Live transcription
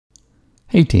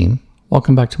Hey team,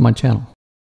 welcome back to my channel.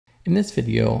 In this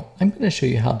video, I'm going to show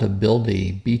you how to build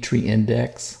a btree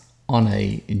index on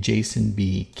a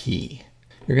JSONB key.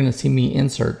 You're going to see me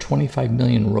insert 25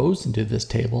 million rows into this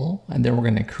table, and then we're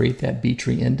going to create that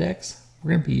btree index.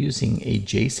 We're going to be using a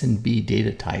JSONB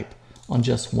data type on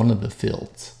just one of the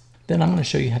fields. Then I'm going to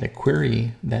show you how to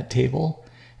query that table,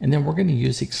 and then we're going to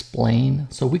use explain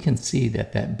so we can see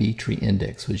that that btree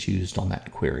index was used on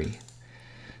that query.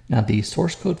 Now the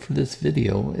source code for this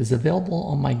video is available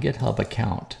on my GitHub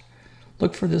account.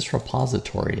 Look for this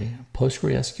repository,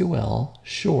 PostgreSQL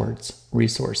shorts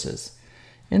resources.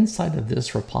 Inside of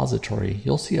this repository,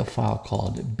 you'll see a file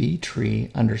called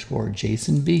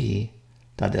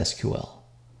btree_JSONB.sql.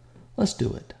 Let's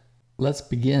do it. Let's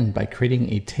begin by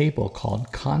creating a table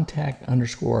called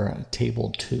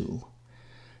contact_table2.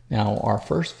 Now our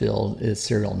first field is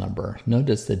serial number.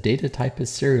 Notice the data type is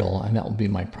serial, and that will be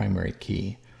my primary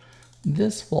key.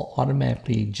 This will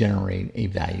automatically generate a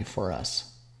value for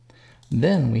us.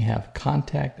 Then we have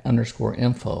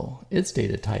contact_info. Its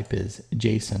data type is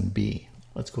JSONB.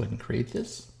 Let's go ahead and create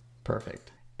this. Perfect.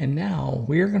 And now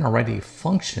we're going to write a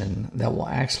function that will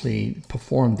actually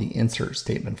perform the insert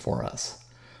statement for us.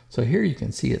 So here you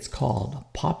can see it's called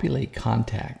populate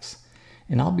contacts.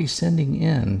 And I'll be sending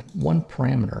in one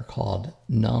parameter called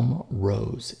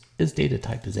num_rows. Its data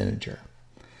type is integer.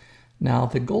 Now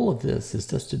the goal of this is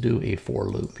just to do a for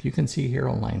loop. You can see here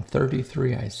on line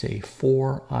 33, I say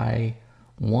for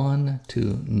I1 to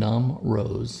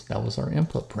num_rows. That was our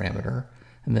input parameter,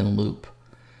 and then loop.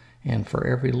 And for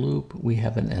every loop, we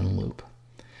have an end loop.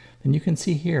 Then you can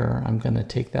see here, I'm going to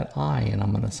take that I and I'm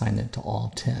going to assign it to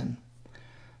all 10.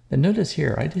 Then notice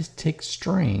here, I just take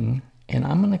string and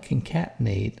I'm going to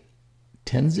concatenate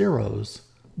 10 zeros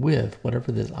with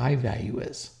whatever this I value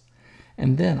is.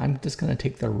 And then I'm just going to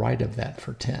take the right of that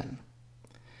for 10.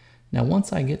 Now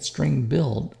once I get string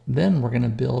build, then we're going to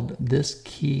build this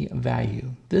key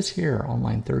value. This here on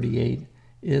line 38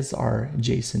 is our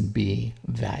JSONB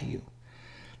value.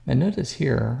 Now notice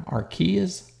here our key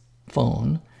is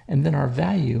phone, and then our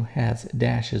value has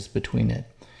dashes between it.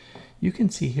 You can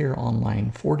see here on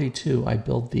line 42 I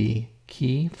build the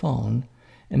key phone,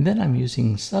 and then I'm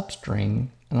using substring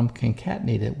and I'm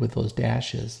concatenate it with those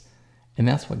dashes. And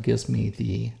that's what gives me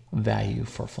the value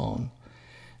for phone.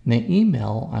 Now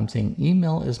email, I'm saying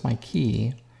email is my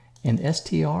key, and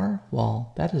str,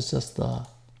 well, that is just the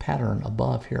pattern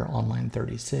above here on line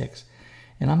 36.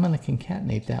 And I'm going to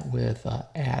concatenate that with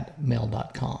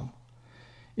 @mail.com.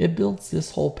 It builds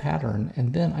this whole pattern,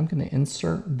 and then I'm going to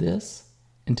insert this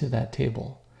into that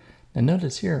table. Now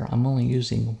notice here, I'm only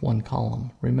using one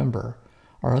column. Remember,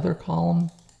 our other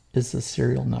column is the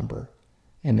serial number,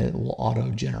 and it will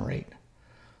auto-generate.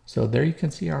 So there you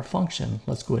can see our function.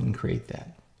 Let's go ahead and create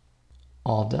that.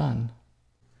 All done.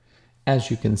 As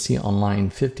you can see on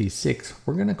line 56,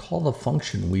 we're going to call the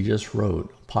function we just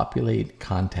wrote, populate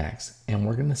contacts, and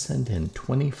we're going to send in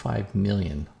 25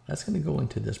 million. That's going to go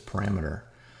into this parameter.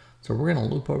 So we're going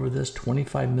to loop over this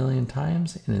 25 million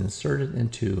times and insert it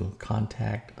into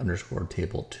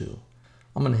contact_table2.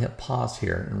 I'm going to hit pause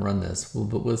here and run this,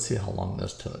 but we'll see how long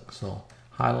this took. So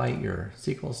highlight your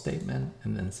SQL statement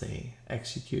and then say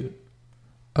execute.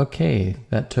 Okay,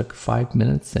 that took 5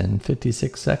 minutes and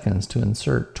 56 seconds to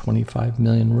insert 25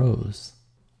 million rows.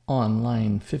 On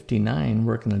line 59,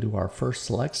 we're going to do our first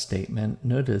select statement.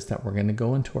 Notice that we're going to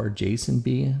go into our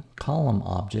JSONB column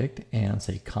object and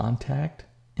say contact,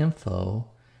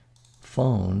 info,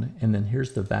 phone, and then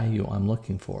here's the value I'm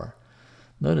looking for.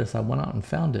 Notice I went out and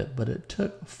found it, but it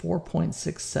took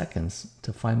 4.6 seconds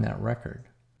to find that record.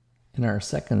 In our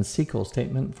second SQL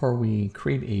statement, before we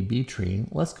create a btree,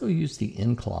 let's go use the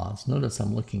in clause. Notice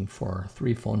I'm looking for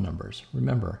 3 phone numbers.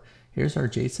 Remember, here's our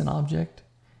JSON object,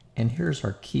 and here's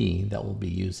our key that we'll be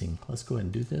using. Let's go ahead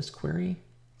and do this query,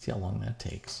 see how long that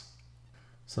takes.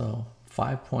 So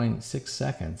 5.6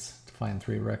 seconds to find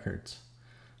 3 records.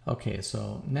 Okay,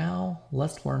 so now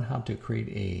let's learn how to create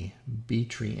a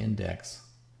btree index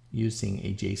using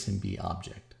a JSONB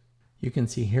object. You can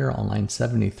see here on line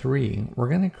 73, we're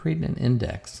going to create an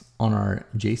index on our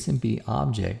JSONB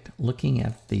object looking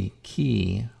at the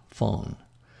key phone.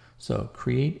 So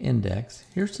create index,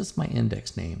 here's just my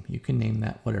index name. You can name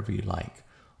that whatever you like.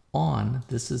 On,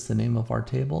 this is the name of our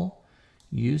table,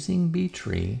 using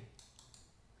btree,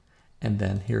 and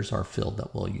then here's our field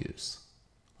that we'll use.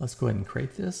 Let's go ahead and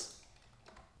create this.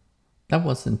 That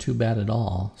wasn't too bad at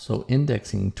all. So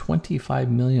indexing 25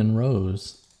 million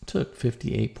rows took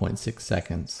 58.6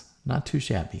 seconds. Not too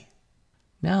shabby.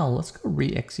 Now let's go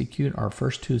re-execute our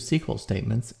first 2 SQL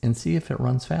statements and see if it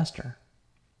runs faster.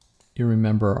 You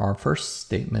remember our first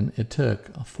statement, it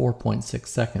took 4.6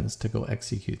 seconds to go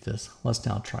execute this. Let's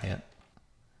now try it.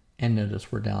 And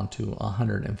notice we're down to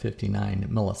 159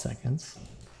 milliseconds.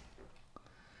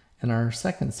 And our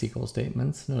second SQL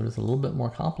statements, notice a little bit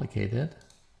more complicated.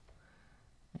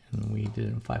 And we did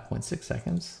it in 5.6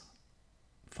 seconds,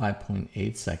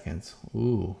 5.8 seconds.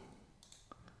 Ooh,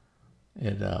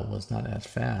 it was not as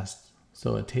fast.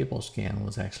 So a table scan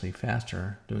was actually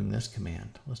faster doing this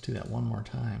command. Let's do that one more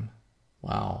time.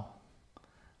 Wow,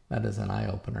 that is an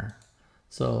eye-opener.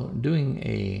 So doing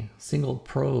a single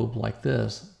probe like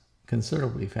this,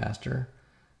 considerably faster,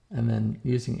 and then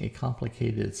using a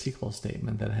complicated SQL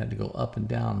statement that had to go up and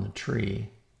down the tree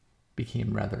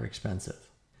became rather expensive.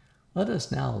 Let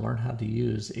us now learn how to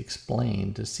use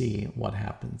explain to see what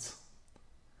happens.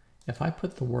 If I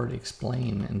put the word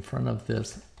explain in front of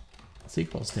this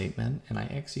SQL statement and I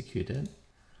execute it,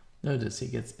 notice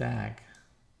it gets back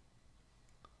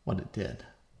what it did.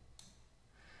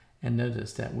 And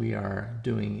notice that we are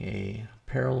doing a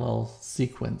parallel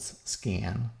sequence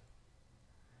scan,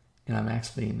 and I'm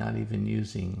actually not even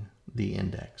using the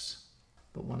index.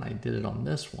 But when I did it on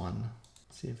this one,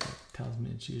 see if it tells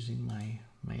me it's using my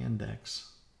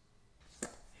index.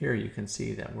 Here you can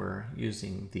see that we're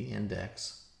using the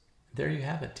index. There you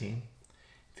have it, team.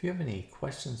 If you have any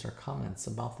questions or comments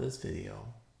about this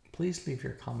video, please leave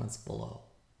your comments below.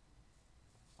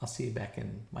 I'll see you back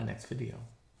in my next video.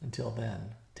 Until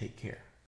then, take care.